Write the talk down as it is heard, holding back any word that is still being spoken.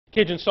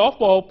Cajun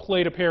softball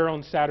played a pair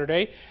on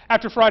Saturday.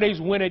 After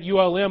Friday's win at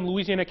ULM,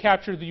 Louisiana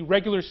captured the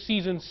regular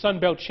season Sun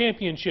Belt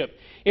Championship.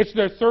 It's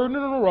their third in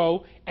a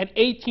row and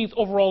 18th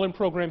overall in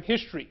program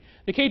history.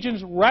 The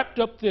Cajuns wrapped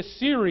up this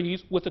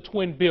series with a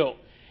twin bill.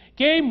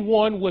 Game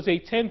 1 was a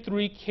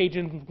 10-3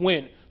 Cajun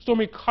win.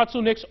 Stormy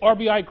Kotzelnick's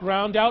RBI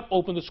groundout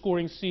opened the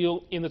scoring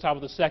seal in the top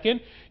of the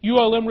second.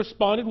 ULM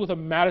responded with a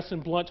Madison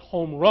Blunt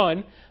home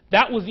run.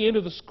 That was the end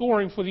of the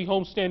scoring for the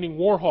homestanding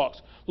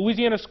Warhawks.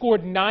 Louisiana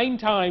scored 9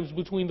 times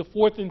between the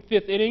 4th and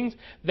 5th innings.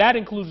 That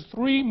includes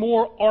 3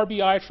 more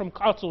RBIs from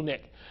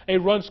Kotzelnick, a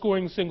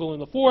run-scoring single in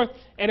the 4th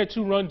and a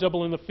 2-run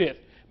double in the 5th.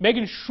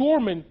 Megan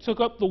Shorman took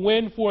up the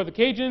win for the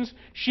Cajuns.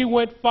 She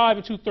went 5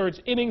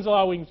 2/3 innings,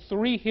 allowing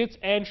 3 hits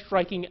and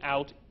striking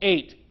out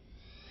 8.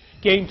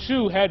 Game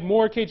 2 had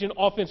more Cajun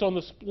offense on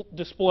the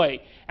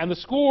display, and the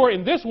score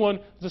in this one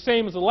was the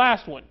same as the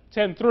last one,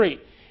 10-3.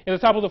 In the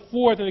top of the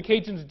 4th, and the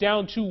Cajuns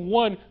down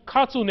 2-1,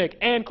 Kotzelnick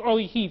and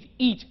Carly Heath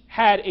each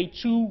had a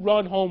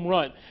 2-run home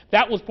run.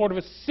 That was part of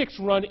a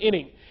 6-run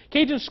inning.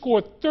 Cajuns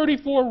scored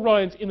 34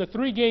 runs in the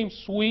 3-game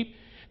sweep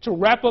to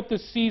wrap up the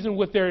season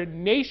with their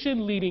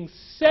nation-leading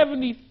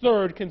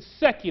 73rd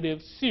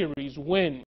consecutive series win.